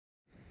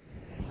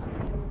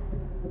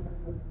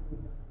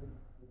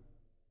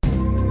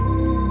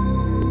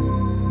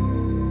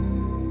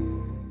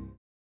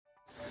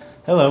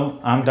Hello,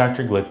 I'm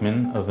Dr.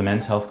 Glickman of the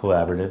Men's Health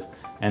Collaborative,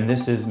 and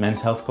this is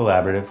Men's Health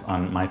Collaborative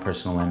on My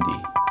Personal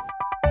MD.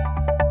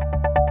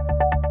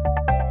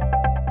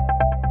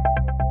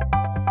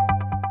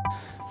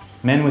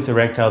 Men with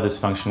erectile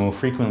dysfunction will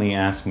frequently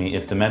ask me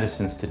if the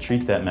medicines to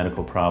treat that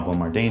medical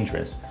problem are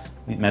dangerous.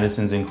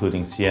 Medicines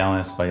including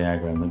Cialis,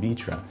 Viagra, and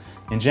Levitra.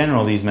 In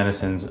general, these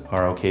medicines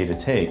are okay to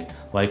take.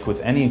 Like with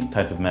any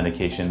type of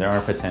medication, there are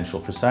potential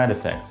for side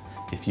effects.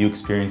 If you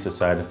experience a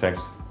side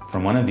effect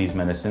from one of these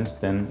medicines,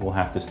 then we'll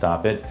have to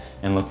stop it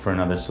and look for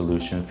another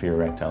solution for your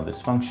erectile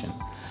dysfunction.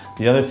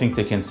 The other thing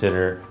to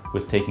consider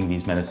with taking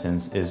these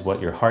medicines is what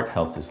your heart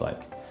health is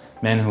like.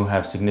 Men who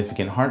have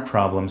significant heart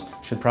problems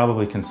should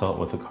probably consult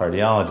with a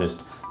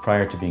cardiologist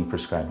prior to being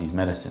prescribed these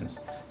medicines.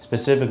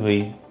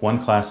 Specifically,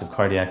 one class of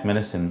cardiac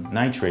medicine,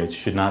 nitrates,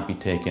 should not be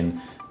taken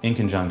in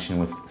conjunction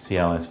with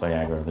Cialis,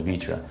 Viagra, or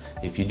Levitra.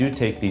 If you do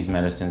take these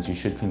medicines, you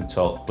should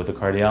consult with a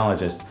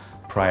cardiologist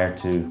prior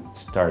to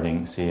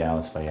starting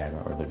Cialis,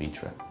 Viagra, or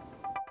Levitra.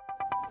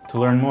 To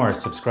learn more,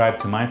 subscribe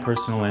to My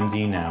Personal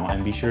MD now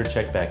and be sure to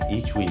check back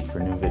each week for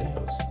new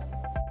videos.